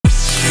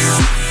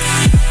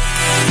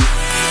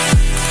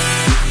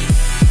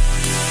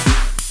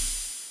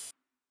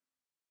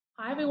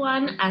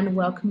everyone, and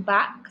welcome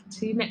back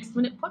to Next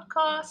Minute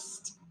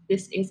Podcast.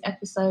 This is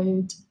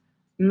episode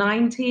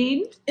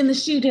 19. In the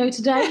studio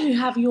today, you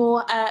have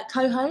your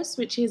co-host,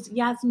 which is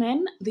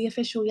Yasmin, the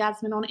official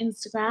Yasmin on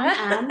Instagram,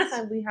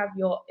 And we have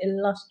your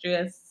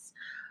illustrious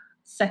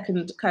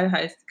second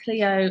co-host,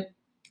 Cleo,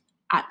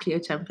 at Cleo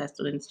Tempest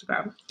on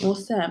Instagram.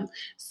 Awesome.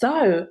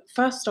 So,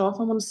 first off,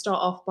 I want to start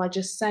off by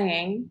just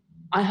saying,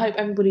 I hope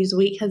everybody's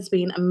week has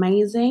been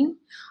amazing.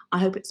 I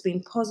hope it's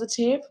been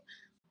positive.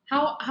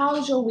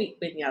 How's your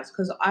week been, Yas?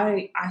 Because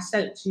I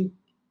sent you,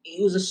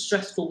 it was a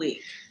stressful week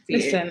for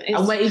Listen, you.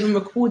 And we're even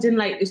recording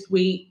late this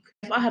week.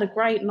 I had a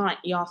great night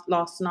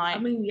last night. I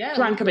mean, yeah.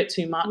 Drank a bit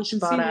too much. We can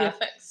but, see the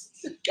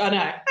effects. I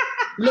know.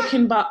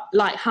 Looking but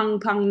like hung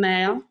pung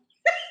now.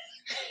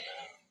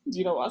 Do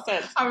you know what I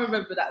said? I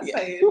remember that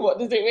saying. What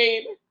does it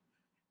mean?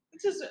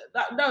 It's just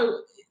that, no,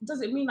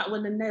 does it mean like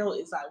when the nail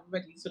is like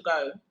ready to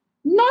go?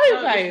 No,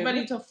 It's babe.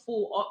 ready to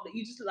fall off, that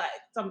you just like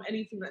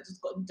anything that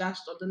just got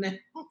dashed on the nail.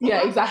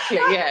 Yeah, exactly.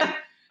 Yeah.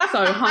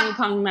 So hung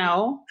pung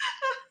nail.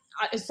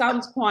 It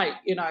sounds quite,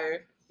 you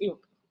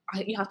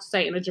have to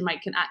say it in a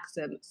Jamaican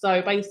accent.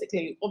 So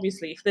basically,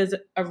 obviously, if there's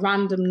a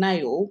random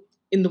nail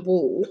in the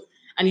wall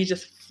and you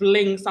just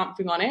fling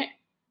something on it,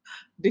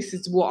 this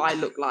is what I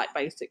look like,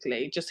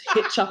 basically. Just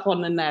hitch up on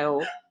the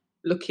nail,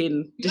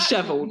 looking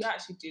dishevelled. You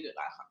actually do look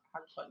like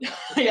Hank.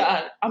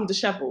 Yeah, I'm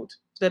dishevelled.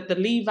 The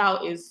leave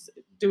out is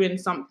doing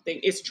something.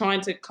 It's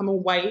trying to come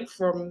away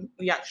from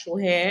the actual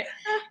hair.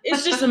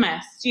 It's just a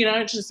mess,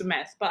 it's just a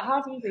mess. But how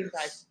have you been,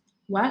 babe?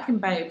 Working,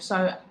 babe.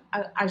 So,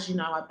 as you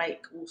know, I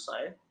bake also,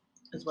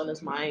 as well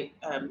as my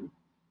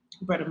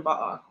bread and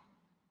butter.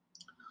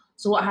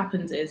 So what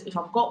happens is, if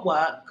I've got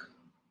work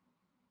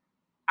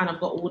and I've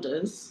got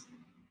orders,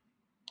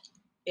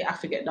 it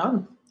has to get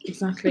done.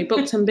 Exactly.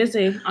 Booked and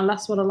busy, and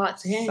that's what I like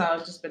to hear. So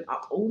I've just been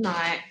up all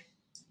night,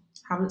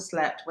 haven't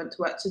slept, went to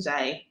work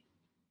today.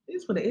 It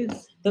is what it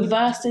is. The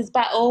Versus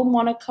battle,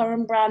 Monica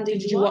and Brandy.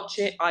 Did you watch watch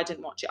it? I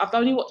didn't watch it. I've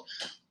only watched...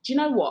 Do you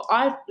know what?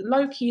 I've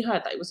low-key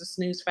heard that it was a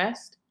snooze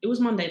fest. It was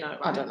Monday night,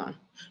 right? I don't know.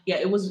 Yeah,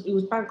 it was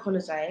bank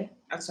holiday,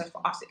 and so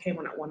for us it came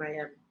on at 1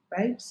 a.m.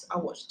 Babes, I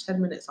watched 10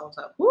 minutes, I was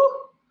like, woo!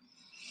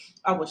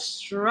 I was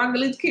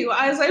struggling to keep my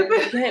eyes open.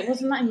 Yeah, it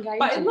wasn't that engaging.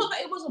 But it's not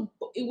that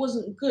it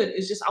wasn't good,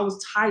 it's just I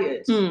was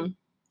tired. And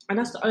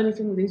that's the only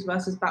thing with these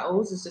Versus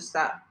battles, is just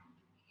that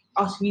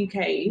us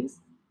UKs,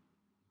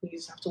 we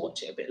just have to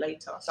watch it a bit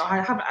later. So I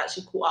haven't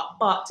actually caught up,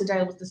 but today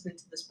I was listening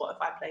to the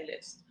Spotify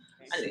playlist.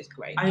 And it's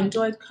great. I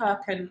enjoyed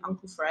Kirk and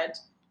Uncle Fred.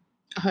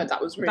 I heard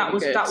that was really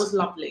good. That was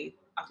lovely.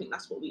 I think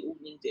that's what we all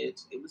needed.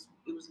 It was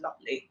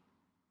lovely.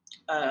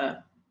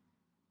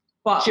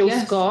 But Jill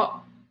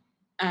Scott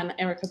and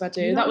Erykah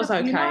Badu. That was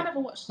okay. I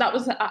never watched that.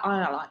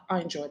 I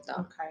enjoyed that.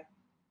 Okay.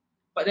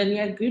 But then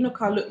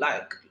Gunica looked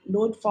like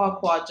Lord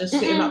Farquaad just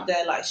sitting up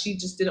there, like she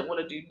just didn't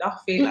want to do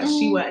nothing. Like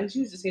she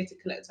was just here to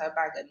collect her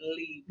bag and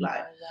leave.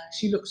 Like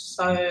she looked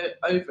so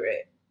over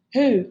it.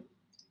 Who?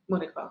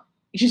 Monica.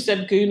 You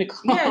said Gunica.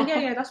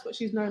 Yeah. That's what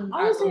she's known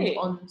as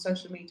on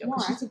social media.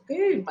 Why? She's a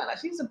goon, man. Like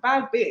she's a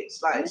bad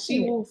bitch. Like she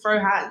will throw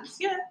hands.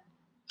 Yeah.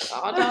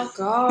 Oh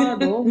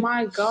God. Oh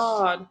my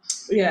God.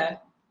 Yeah.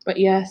 But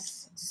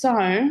yes.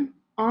 So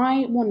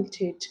I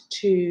wanted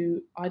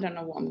to. I don't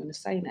know what I'm going to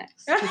say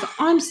next because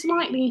I'm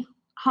slightly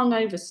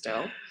hungover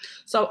still.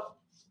 So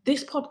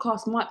this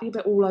podcast might be a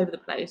bit all over the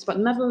place, but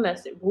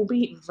nevertheless, it will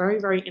be very,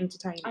 very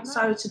entertaining.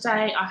 So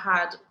today I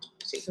had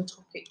a particular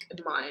topic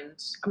in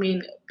mind. I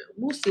mean,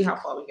 we'll see how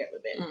far we get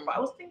with it. But I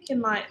was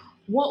thinking, like,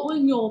 what were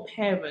your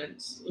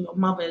parents, your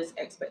mother's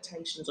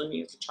expectations on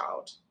you as a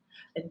child?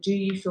 And do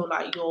you feel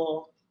like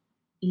you're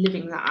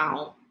living that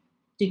out?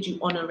 Did you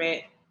honour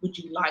it? Would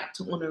you like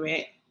to honour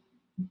it?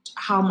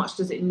 How much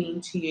does it mean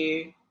to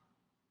you?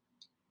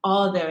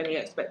 Are there any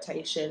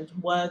expectations?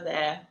 Were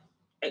there?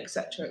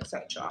 Etc.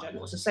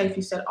 So say if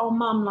you said, oh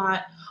mum,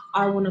 like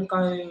I want to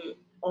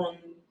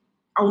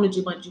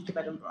do my Duke of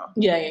Edinburgh.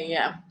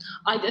 Yeah.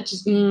 I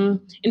just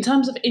in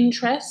terms of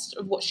interest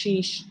of what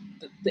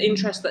the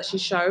interest that she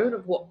showed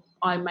of what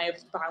I may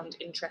have found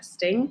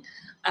interesting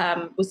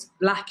was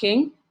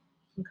lacking.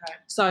 Okay.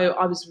 So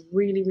I was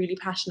really, really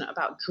passionate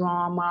about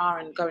drama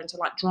and going to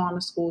like drama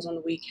schools on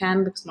the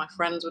weekend because my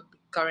friends would be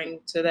going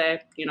to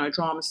their,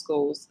 drama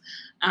schools.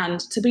 And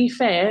to be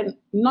fair,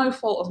 no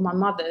fault of my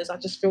mother's. I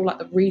just feel like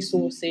the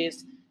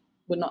resources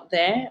were not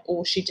there,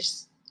 or she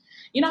just,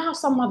 how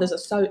some mothers are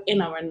so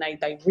inner and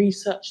they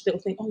research, they'll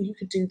think, oh, you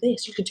could do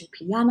this, you could do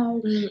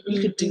piano, you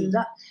could do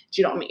that.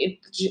 Do you know what I mean?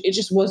 It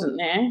just wasn't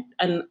there.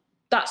 And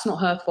that's not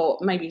her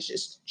fault. Maybe it's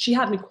just, she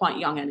had me quite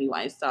young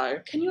anyway. So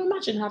can you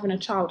imagine having a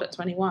child at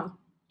 21?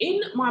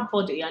 In my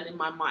body and in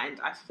my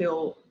mind, I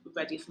feel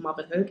ready for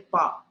motherhood,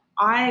 but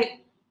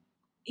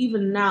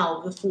even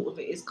now, the thought of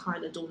it is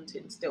kind of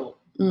daunting still.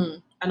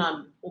 And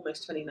I'm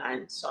almost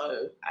 29,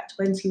 so at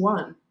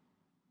 21,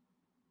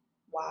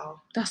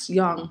 wow. That's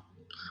young.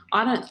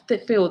 I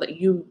don't feel that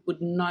you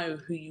would know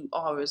who you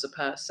are as a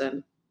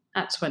person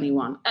at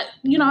 21.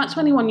 At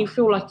 21, you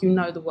feel like you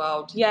know the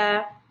world.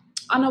 Yeah,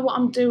 I know what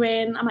I'm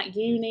doing. I'm at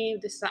uni,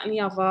 this, that, and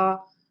the other.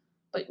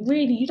 But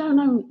really, you don't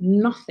know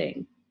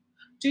nothing.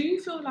 Do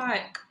you feel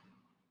like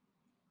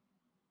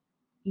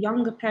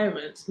younger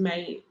parents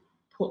may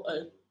put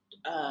a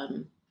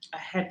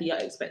heavier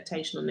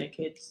expectation on their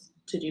kids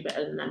to do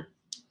better than them?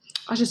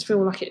 I just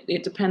feel like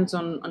it depends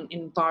on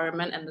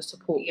environment and the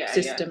support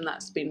system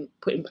that's been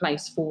put in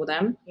place for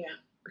them. Yeah.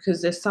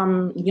 Because there's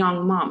some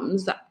young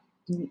mums that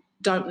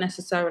don't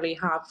necessarily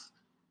have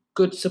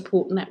good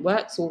support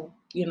networks, or,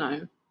 you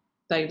know,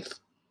 they've,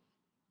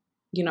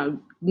 you know,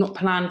 not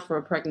planned for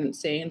a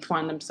pregnancy and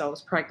find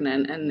themselves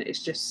pregnant, and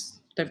it's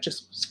just, they've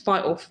just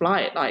fight or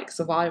flight, like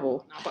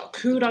survival. But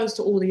kudos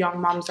to all the young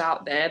mums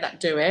out there that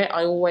do it.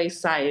 I always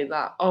say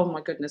that, oh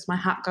my goodness, my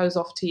hat goes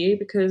off to you,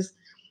 because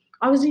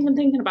I was even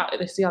thinking about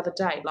this the other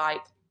day,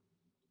 like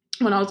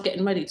when I was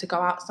getting ready to go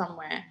out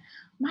somewhere.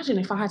 Imagine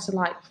if I had to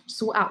like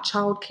sort out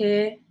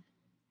childcare,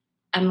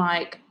 and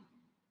like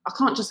I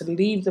can't just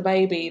leave the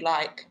baby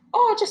like,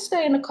 oh, I'll just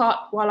stay in the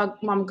cot while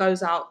mum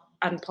goes out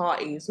and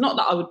parties. Not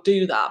that I would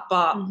do that,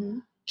 but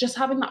just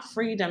having that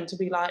freedom to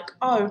be like,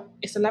 oh,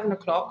 it's 11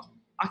 o'clock.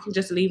 I can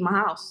just leave my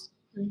house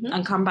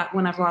and come back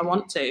whenever I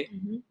want to.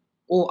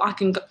 Or I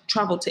can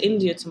travel to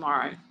India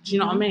tomorrow. Do you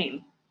know what I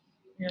mean?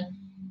 Yeah.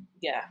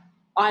 Yeah.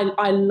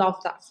 I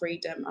love that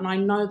freedom. And I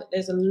know that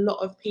there's a lot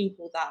of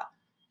people that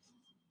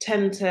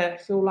tend to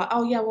feel like,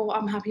 oh yeah, well,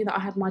 I'm happy that I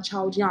had my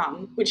child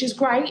young, which is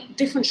great,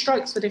 different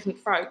strokes for different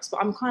folks,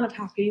 but I'm kind of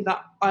happy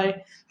that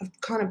I have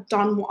kind of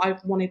done what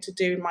I've wanted to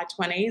do in my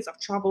 20s. I've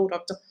travelled,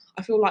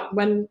 I feel like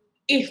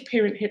if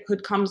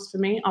parenthood comes for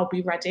me, I'll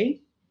be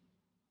ready,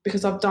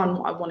 because I've done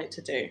what I wanted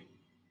to do.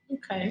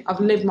 Okay. I've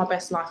lived my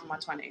best life in my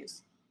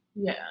 20s.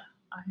 Yeah,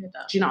 I hear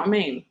that. Do you know what I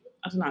mean?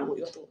 I don't know what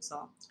your thoughts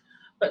are.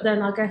 But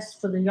then I guess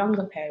for the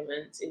younger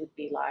parents, it would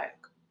be like,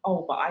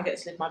 oh, but I get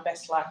to live my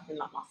best life in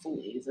like my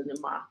 40s and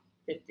in my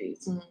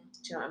 50s. Do you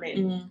know what I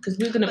mean? Because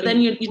we're going to be... But then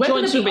your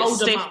joints are a bit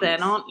stiff mums.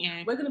 Then, aren't you?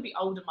 We're going to be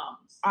older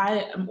mums.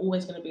 I am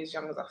always going to be as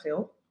young as I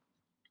feel.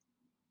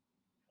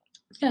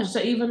 Yeah.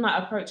 So even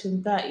like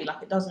approaching 30,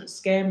 like it doesn't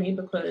scare me,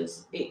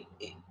 because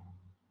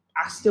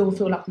I still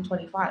feel like I'm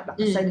 25.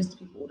 Like I say this to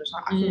people all the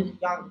time. I feel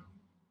young.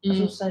 I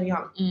feel so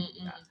young.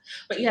 Yeah.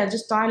 But yeah,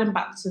 just dialing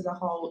back to the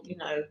whole, you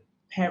know,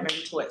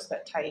 parental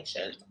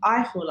expectations.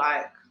 I feel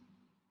like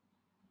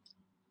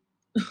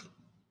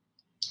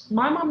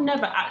my mum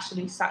never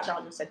actually sat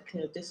down and said,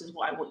 "Claire, this is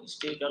what I want you to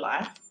do in your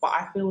life." But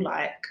I feel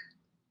like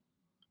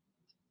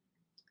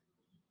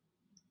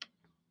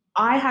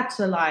I had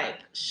to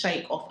like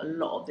shake off a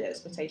lot of the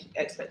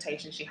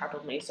expectations she had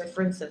on me. So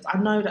for instance, I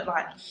know that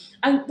like,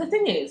 and the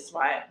thing is,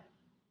 right,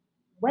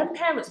 when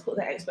parents put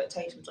their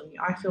expectations on you,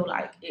 I feel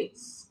like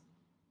it's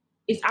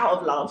out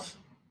of love.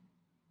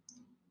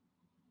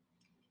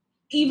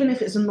 Even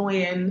if it's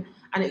annoying,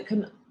 and it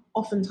can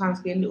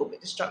oftentimes be a little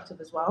bit destructive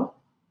as well.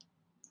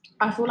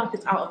 I feel like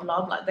it's out of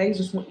love. Like they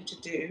just want you to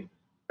do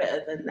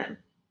better than them.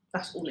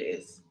 That's all it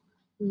is.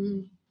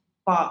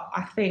 But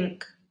I feel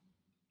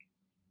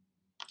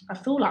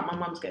like my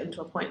mum's getting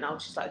to a point now.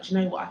 She's like, do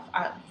you know what?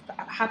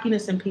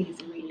 Happiness and peace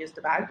really is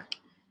the bag.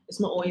 It's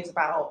not always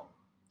about,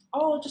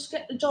 oh, just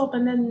get the job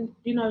and then,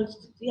 you know,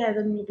 yeah,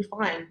 then you'll be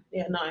fine.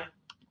 Yeah, no.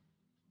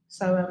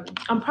 So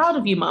I'm proud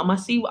of you, Mum. I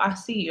see you. I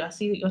see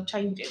that you're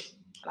changing.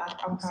 Like,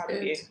 I'm proud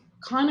of you.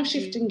 Kind of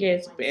shifting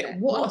gears a bit,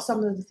 what are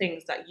some of the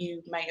things that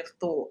you may have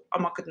thought,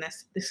 oh my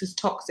goodness, this is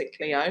toxic,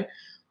 Cleo.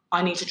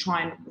 I need to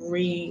try and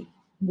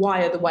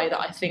rewire the way that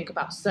I think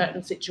about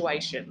certain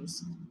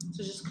situations.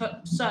 So just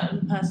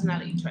certain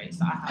personality traits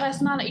that I have.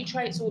 Personality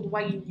traits, or the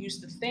way you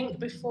used to think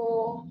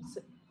before,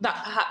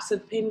 that perhaps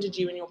have hindered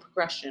you in your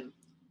progression.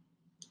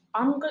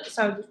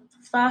 So the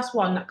first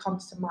one that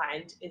comes to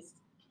mind is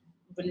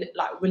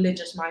like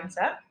religious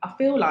mindset. I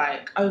feel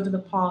like over the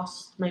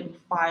past maybe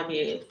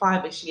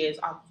 5-ish years,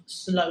 I've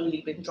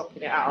slowly been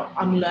dropping it out.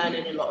 I'm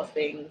learning a lot of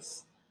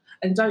things.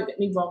 And don't get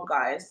me wrong,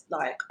 guys,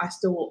 like I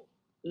still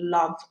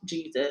love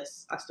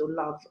Jesus. I still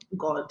love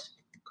God,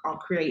 our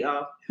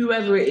creator,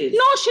 whoever it is.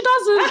 No, she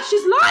doesn't.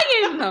 She's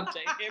lying. No, I'm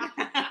joking.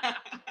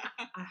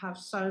 I have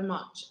so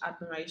much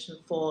admiration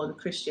for the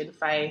Christian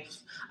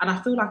faith, and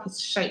I feel like it's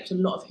shaped a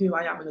lot of who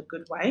I am in a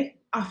good way.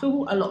 I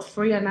feel a lot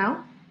freer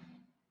now,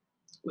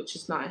 which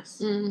is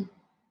nice,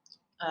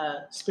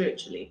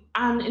 spiritually.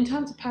 And in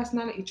terms of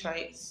personality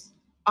traits,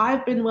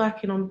 I've been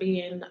working on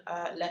being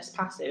less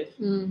passive.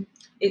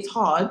 It's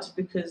hard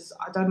because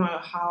I don't know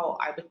how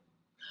I would...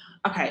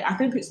 Okay, I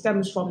think it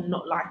stems from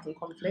not liking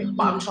conflict,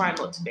 but I'm trying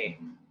not to be,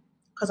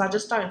 because I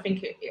just don't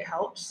think it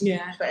helps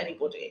for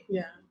anybody.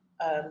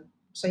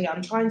 So yeah,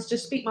 I'm trying to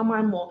just speak my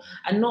mind more,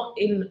 and not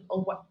in a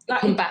way,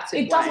 like combative.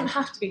 It doesn't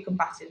have to be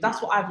combative.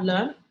 That's what I've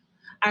learned.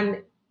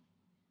 And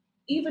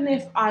even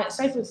if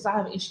say for instance I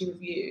have an issue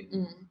with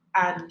you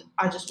and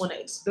I just want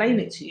to explain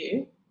it to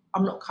you,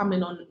 I'm not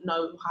coming on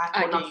no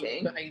hype or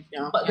nothing.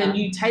 But then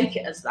you take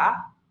it as that.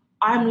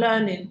 I'm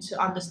learning to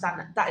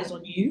understand that is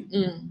on you.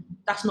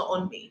 That's not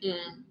on me.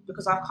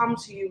 Because I've come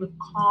to you with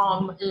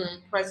calm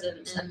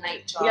presence and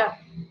nature.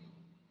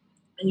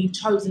 And you've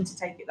chosen to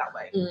take it that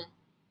way.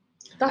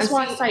 That's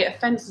why I say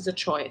offence is a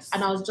choice.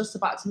 And I was just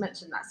about to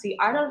mention that. See,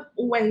 I don't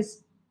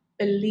always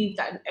believe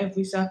that in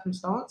every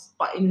circumstance,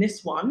 but in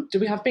this one, Do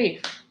we have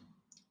beef?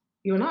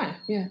 you and I.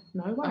 Yeah.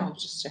 No way. Oh,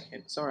 just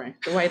checking. Sorry.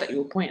 The way that you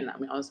were pointing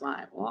at me, I was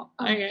like, what?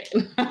 Oh. Okay.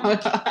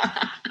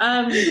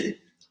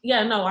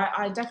 Yeah, no,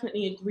 I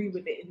definitely agree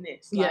with it in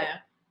this. Like, Yeah.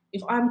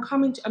 if I'm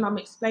coming to and I'm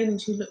explaining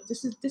to you, look,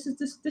 this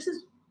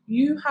is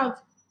you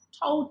have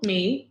told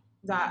me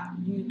that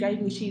you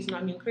gave me cheese and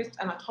onion crisps,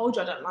 and I told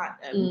you I don't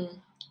like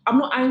them. I'm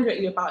not angry at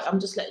you about it. I'm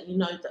just letting you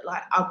know that,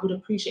 like, I would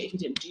appreciate if you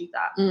didn't do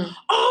that.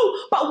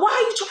 Oh, but why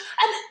are you trying?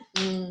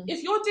 And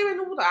if you're doing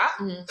all that,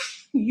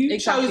 you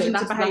chosen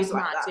to behave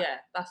like mad. that. Yeah,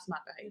 that's mad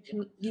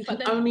behaviour. You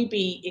can only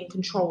be in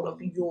control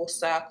of your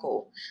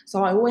circle.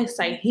 So I always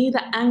say, he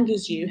that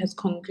angers you has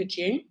conquered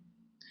you.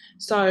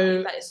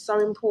 So that is so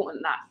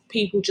important that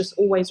people just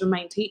always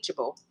remain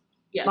teachable.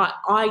 Yeah. Like,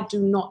 I do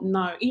not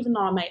know, even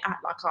though I may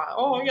act like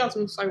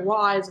Yasmin's so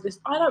wise,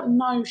 I don't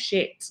know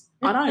shit.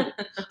 I don't.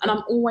 And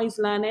I'm always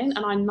learning,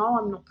 and I know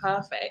I'm not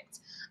perfect.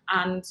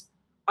 And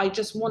I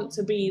just want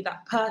to be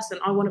that person.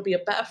 I want to be a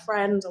better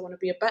friend. I want to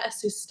be a better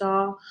sister.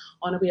 I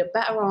want to be a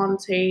better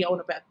auntie. I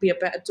want to be a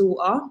better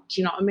daughter.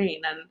 Do you know what I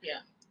mean? And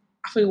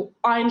I feel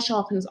iron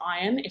sharpens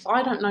iron. If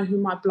I don't know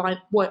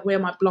where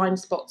my blind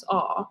spots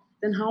are,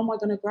 then how am I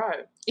going to grow?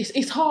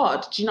 It's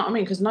hard. Do you know what I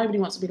mean? Because nobody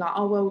wants to be like,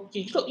 oh, well,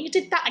 look, you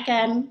did that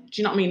again.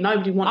 Do you know what I mean?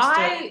 Nobody wants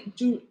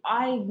to.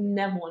 I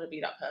never want to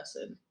be that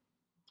person.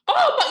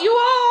 Oh, but you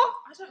are.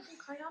 I don't think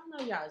I am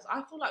though, Yaz.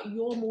 I feel like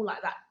you're more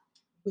like that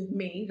with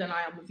me than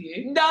I am with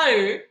you.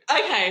 No.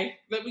 Okay,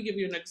 let me give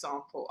you an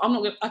example. I'm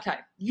not going to... Okay,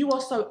 you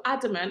are so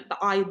adamant that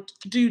I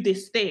do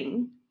this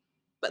thing,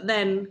 but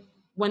then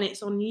when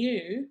it's on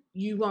you,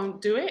 you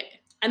won't do it.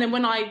 And then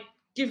when I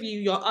give you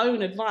your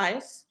own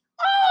advice...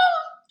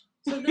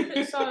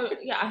 So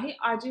yeah,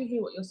 I do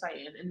hear what you're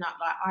saying, in that,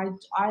 like,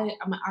 I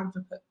am an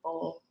advocate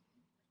for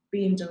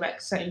being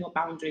direct, setting your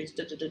boundaries,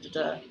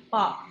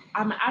 but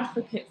I'm an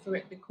advocate for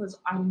it because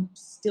I'm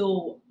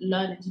still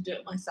learning to do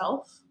it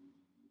myself.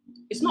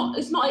 It's not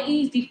an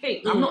easy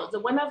thing. I'm not.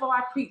 Whenever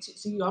I preach it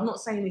to you, I'm not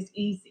saying it's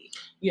easy.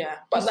 Yeah,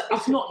 but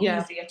it's not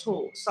easy at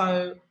all.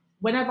 So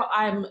whenever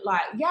I'm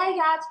like,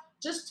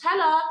 just tell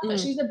her that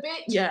she's a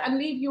bitch and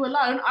leave you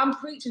alone, I'm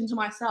preaching to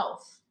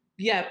myself.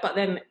 Yeah, but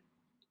then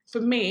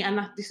for me, and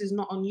this is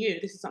not on you,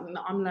 this is something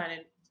that I'm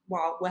learning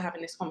while we're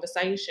having this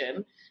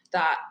conversation,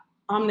 that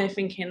I'm there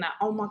thinking that,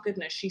 oh my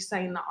goodness, she's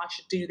saying that I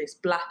should do this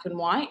black and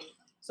white.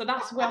 So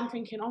that's where I'm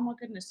thinking, oh my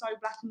goodness, so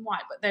black and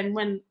white. But then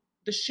when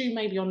the shoe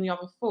may be on the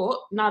other foot,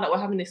 now that we're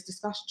having this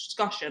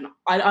discussion,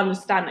 I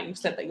understand that you've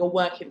said that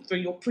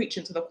you're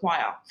preaching to the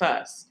choir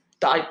first.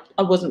 That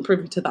I wasn't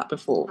privy to that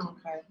before.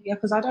 Okay. Yeah,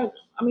 because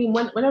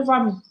whenever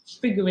I'm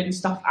figuring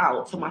stuff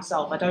out for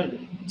myself, I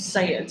don't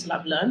say it until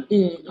I've learned.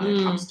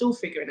 I'm still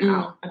figuring it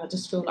out. And I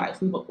just feel like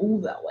if we were all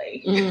that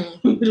way,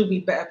 we would all be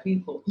better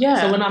people.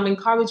 Yeah. So when I'm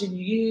encouraging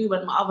you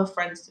and my other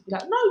friends to be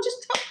like, no,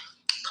 just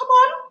come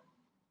on.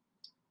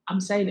 I'm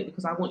saying it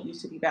because I want you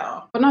to be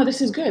better. But no, this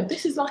is good.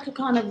 This is like a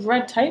kind of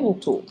red table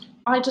talk.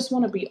 I just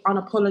want to be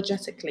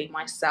unapologetically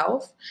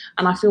myself.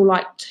 And I feel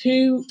like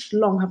too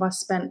long have I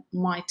spent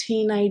my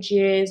teenage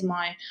years,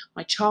 my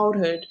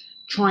childhood,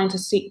 trying to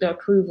seek the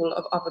approval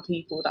of other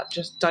people that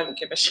just don't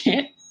give a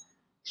shit.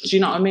 Do you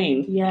know what I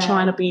mean? Yeah.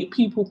 Trying to be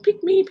people,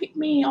 pick me,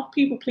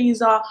 people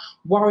pleaser,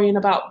 worrying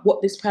about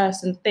what this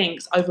person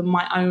thinks over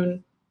my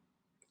own,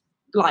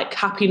 like,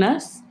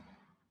 happiness.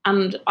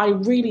 And I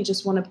really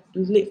just want to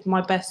live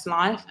my best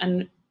life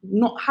and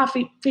not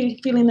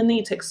feeling the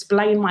need to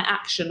explain my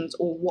actions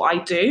or what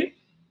I do.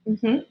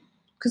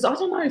 Because I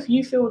don't know if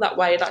you feel that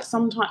way. Like,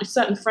 sometimes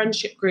certain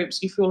friendship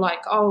groups, you feel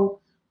like, oh,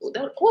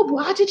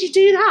 why did you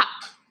do that?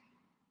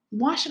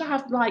 Why should I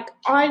have, like,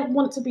 I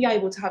want to be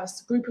able to have a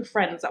group of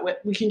friends that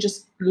we can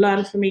just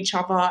learn from each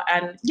other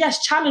and,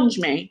 yes, challenge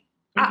me.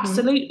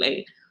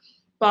 Absolutely.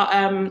 But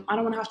I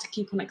don't want to have to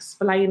keep on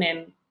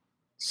explaining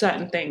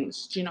certain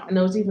things, do you know? And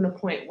there was even a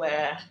point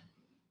where,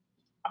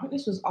 I think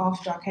this was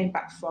after I came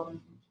back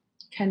from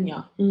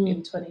Kenya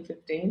in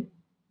 2015,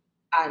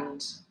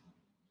 and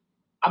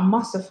I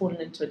must have fallen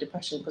into a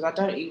depression because I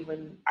didn't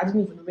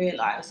even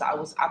realise that I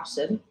was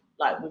absent,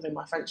 like, within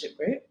my friendship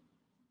group.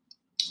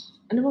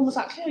 And everyone was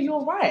like, "Claire,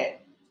 you're right."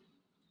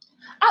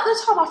 At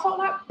the time, I felt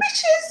like,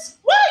 bitches,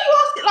 why are you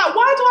asking? Like,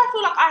 why do I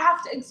feel like I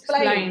have to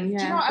explain?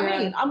 Do you know what I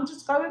mean? I'm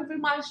just going through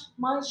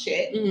my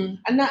shit,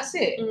 and that's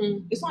it.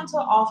 It's not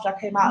until after I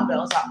came out of it, I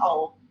was like,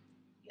 oh,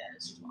 yeah,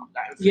 this is what I'm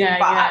going through.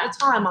 But at the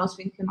time, I was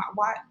thinking, like,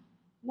 why?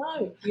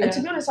 No. And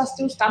to be honest, I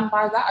still stand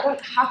by that. I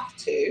don't have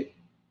to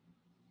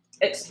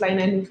explain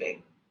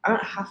anything. I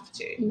don't have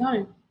to.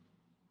 No.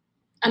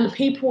 And the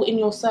people in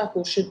your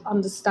circle should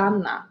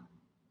understand that.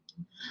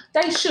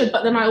 They should,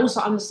 but then I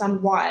also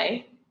understand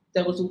why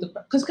there was all the...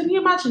 Because can you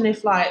imagine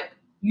if, like,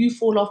 you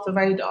fall off the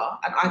radar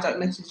and I don't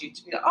message you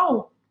to be like,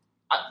 oh,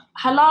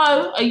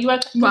 hello, are you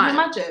okay? Can you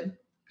imagine?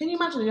 Can you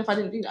imagine if I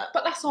didn't do that?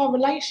 But that's our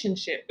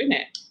relationship, isn't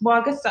it? Well,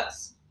 I guess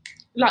that's...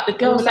 Like, the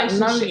girls that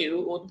know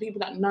you or the people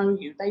that know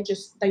you,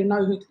 they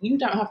know who... You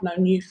don't have no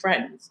new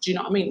friends, do you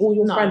know what I mean? All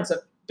your friends have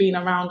been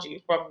around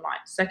you from like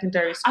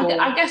secondary school.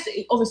 I guess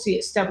obviously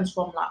it stems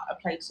from like a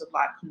place of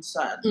like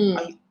concern.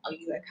 Are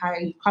you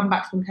okay? You come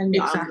back from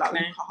Kenya, Exactly. I'm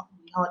like,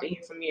 we hardly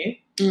hear from you.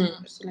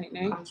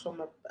 Absolutely. It comes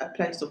from a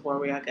place of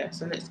worry, I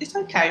guess, and it's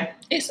okay.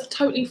 It's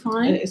totally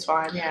fine. It's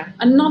fine, yeah.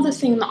 Another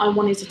thing that I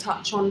wanted to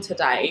touch on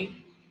today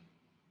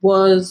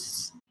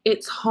was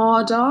it's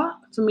harder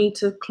for me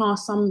to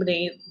class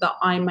somebody that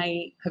I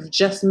may have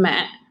just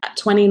met at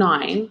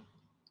 29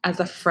 as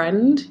a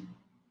friend,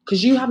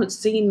 because you haven't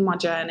seen my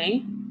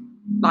journey.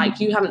 Like,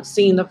 you haven't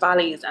seen the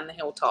valleys and the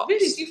hilltops.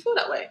 Really? Do you feel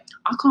that way?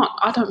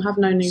 I don't have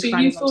no new So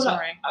friends, you feel I'm like,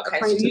 sorry. okay,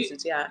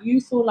 Acquaintances, yeah.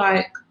 You feel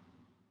like,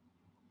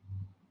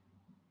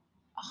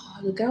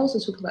 the girls were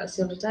talking about this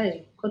the other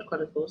day, God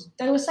Chronicles.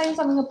 They were saying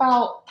something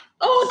about...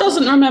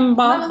 Doesn't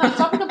remember. No,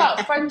 something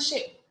about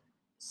friendship.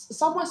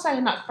 Someone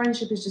saying that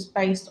friendship is just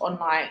based on,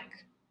 like,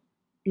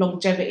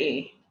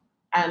 longevity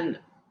and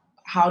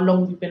how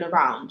long you've been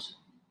around.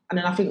 And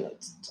then I think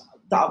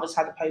the others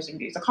had opposing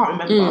views. I can't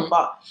remember,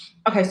 but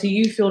okay, so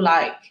you feel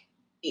like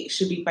it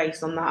should be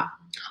based on that?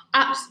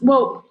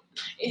 Well,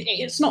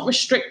 it's not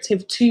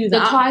restrictive to that.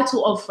 The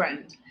title of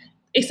friend.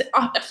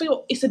 I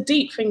feel it's a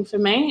deep thing for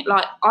me.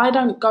 Like, I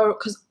don't go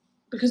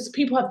because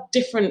people have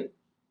different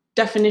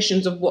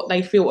definitions of what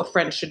they feel a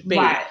friend should be.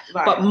 Right.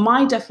 But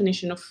my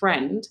definition of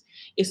friend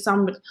is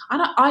somebody.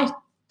 I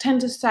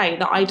tend to say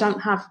that I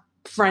don't have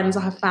friends.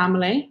 I have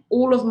family.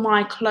 All of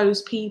my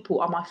close people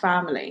are my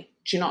family.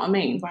 Do you know what I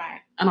mean? Right.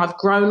 And I've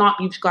grown up.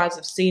 You guys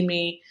have seen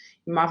me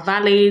in my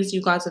valleys.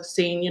 You guys have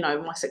seen,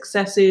 my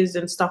successes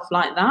and stuff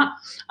like that.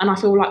 And I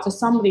feel like for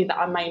somebody that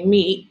I may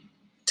meet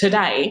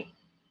today,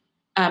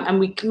 and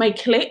we may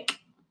click,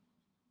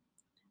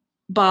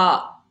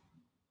 but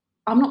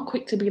I'm not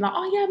quick to be like,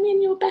 oh yeah, me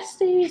and your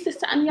besties, this,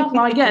 that, and the other.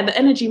 Like, yeah, the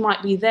energy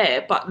might be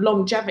there, but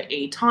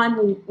longevity,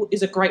 time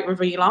is a great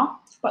revealer.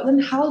 But then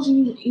how do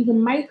you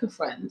even make a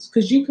friend?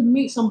 Because you can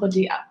meet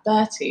somebody at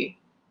 30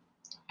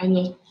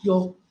 and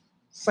your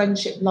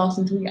friendship lasts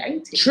until you're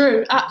 80.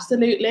 True,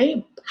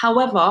 absolutely.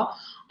 However,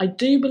 I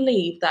do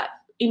believe that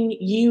in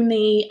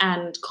uni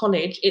and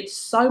college, it's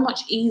so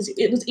much easier.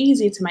 It was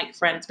easier to make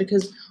friends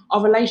because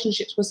our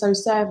relationships were so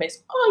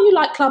service. Oh, you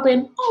like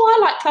clubbing? Oh,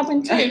 I like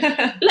clubbing too.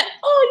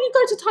 You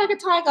go to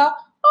Tiger.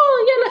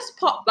 Oh, yeah, let's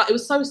pop. Like, it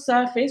was so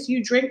surface.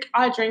 You drink,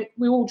 I drink,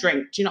 we all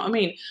drink. Do you know what I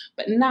mean?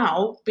 But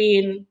now,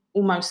 being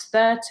almost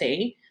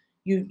 30,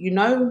 you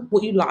know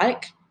what you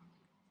like.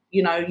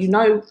 You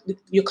know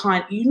your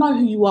kind. You know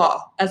who you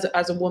are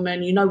as a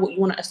woman. You know what you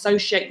want to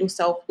associate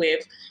yourself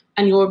with,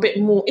 and you're a bit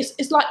more.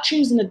 It's like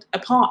choosing a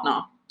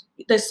partner.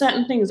 There's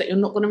certain things that you're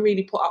not going to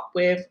really put up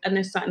with, and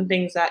there's certain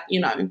things that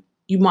you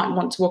might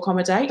want to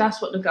accommodate. That's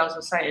what the girls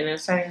were saying. They're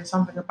saying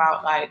something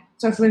about, like,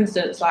 so for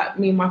instance, like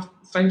me and my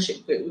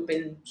friendship group, we've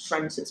been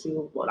friends since we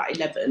were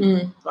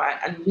 11, right?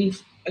 And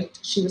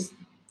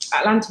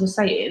Atlanta was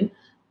saying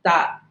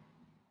that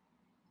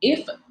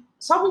if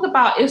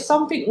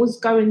something was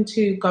going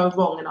to go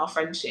wrong in our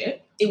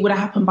friendship, it would have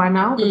happened by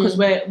now, because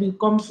we've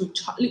gone through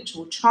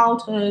literal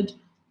childhood,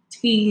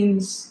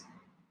 teens,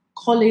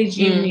 college,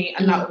 uni,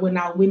 and we're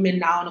now women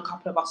now, and a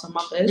couple of us are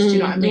mothers. Do you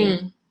know what I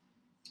mean?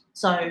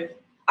 So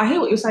I hear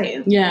what you're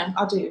saying. Yeah,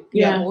 I do.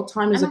 Yeah, well,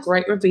 time is a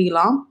great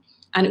revealer,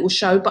 and it will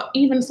show. But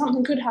even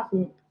something could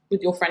happen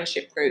with your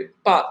friendship group.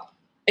 But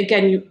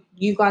again,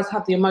 you guys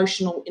have the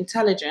emotional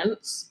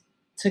intelligence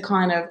to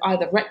kind of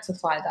either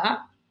rectify that,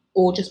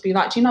 or just be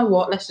like, do you know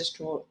what? Let's just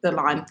draw the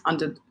line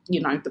under,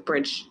 the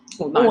bridge.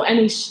 Or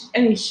any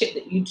shit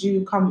that you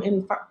do come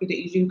in, factory that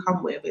you do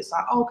come with. It's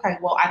like, okay,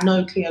 well, I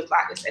know Cleo's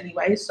like this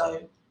anyway,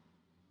 so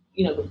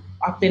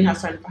I've been her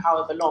friend for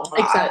however long.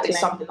 Exactly. It's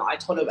something that I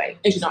tolerate.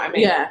 Do you know what I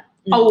mean? Yeah.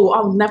 Oh,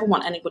 I would never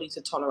want anybody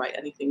to tolerate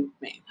anything with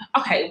me.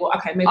 Okay,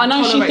 maybe I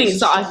know she thinks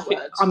that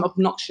I'm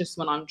obnoxious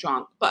when I'm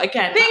drunk, but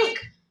again,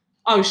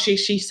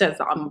 she says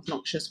that I'm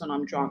obnoxious when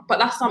I'm drunk, but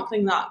that's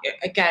something that,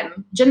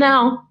 again,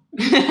 Janelle.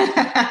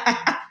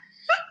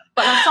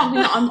 But that's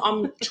something that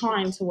I'm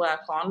trying to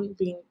work on,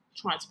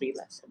 trying to be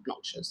less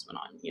obnoxious when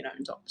I'm,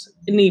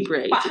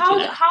 inebriated. But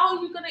how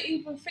are you going to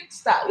even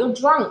fix that? You're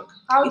drunk.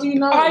 How do you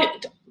know?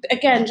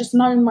 Again, just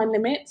knowing my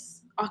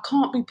limits. I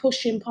can't be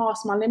pushing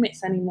past my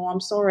limits anymore.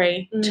 I'm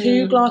sorry.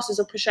 2 glasses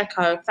of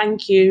Prosecco.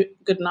 Thank you.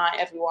 Good night,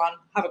 everyone.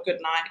 Have a good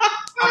night.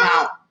 I'm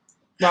out.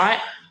 Right?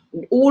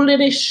 All of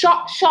this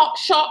shot.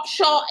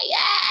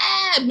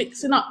 Yeah,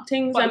 mixing up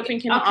things and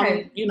thinking that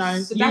I'm,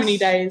 so uni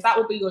days. That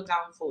would be your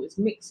downfall. Is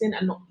mixing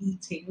and not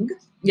eating.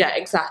 Yeah,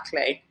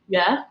 exactly.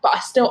 Yeah, but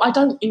I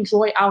don't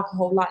enjoy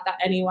alcohol like that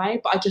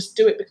anyway. But I just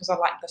do it because I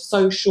like the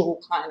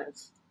social kind of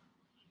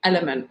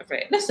element of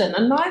it. Listen,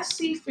 a nice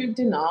seafood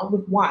dinner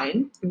with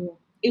wine.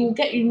 It will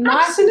get you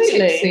nice and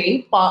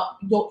tipsy, but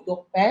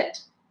your bed,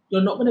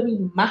 you're not going to be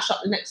mashed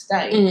up the next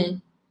day.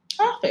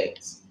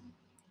 Perfect.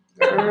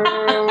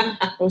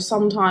 Well,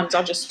 sometimes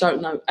I just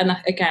don't know. And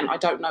again, I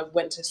don't know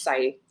when to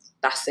say,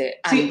 that's it.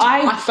 And see,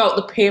 I felt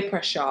the peer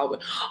pressure.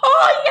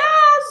 Oh,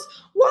 yes!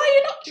 Why are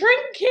you not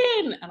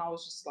drinking? And I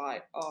was just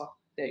like, oh,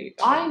 there you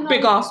go. I know.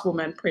 Big ass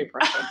woman, peer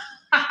pressure.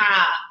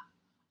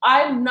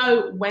 I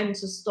know when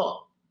to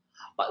stop.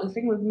 But the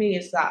thing with me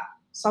is that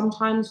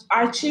sometimes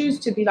I choose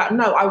to be like,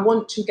 no, I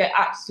want to get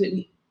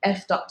absolutely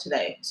effed up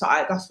today. So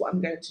that's what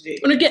I'm going to do.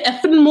 I'm going to get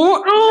effing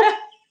more up.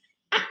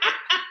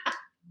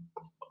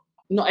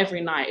 Not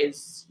every night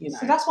is, you know.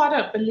 So that's why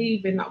I don't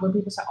believe in that when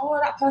people say, oh,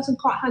 that person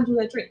can't handle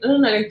their drink.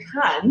 No, they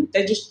can.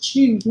 They just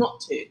choose not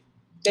to.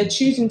 They're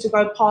choosing to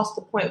go past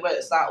the point where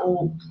it's like,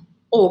 oh.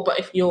 Or, but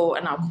if you're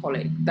an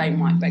alcoholic, they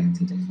might beg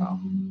to differ.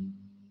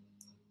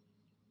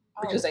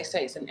 Because they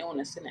say it's an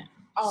illness, isn't it?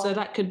 Oh. So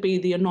that could be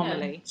the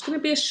anomaly. Yeah. It's going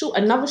to be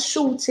another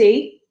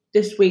shorty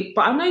this week,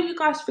 but I know you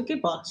guys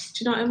forgive us.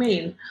 Do you know what I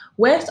mean?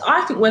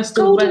 I think we're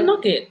still golden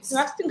nuggets.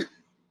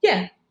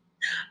 Yeah.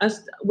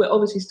 We're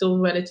obviously still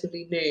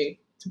relatively new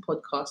to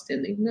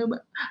podcasting. You know,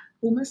 we're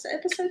almost at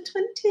episode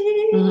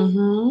 20.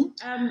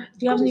 Mm-hmm.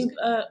 Do you have any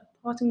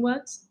parting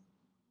words?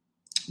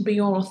 Be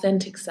your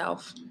authentic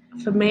self.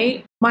 For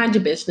me, mind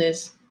your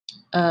business,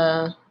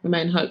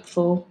 remain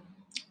hopeful,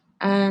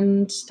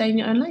 and stay in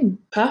your own lane.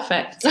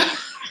 Perfect.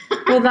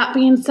 Well, that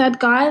being said,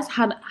 guys,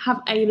 have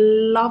a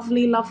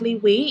lovely, lovely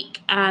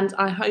week, and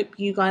I hope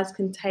you guys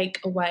can take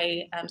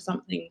away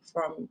something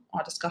from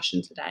our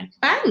discussion today.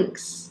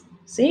 Thanks.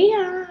 See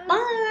ya.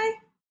 Bye.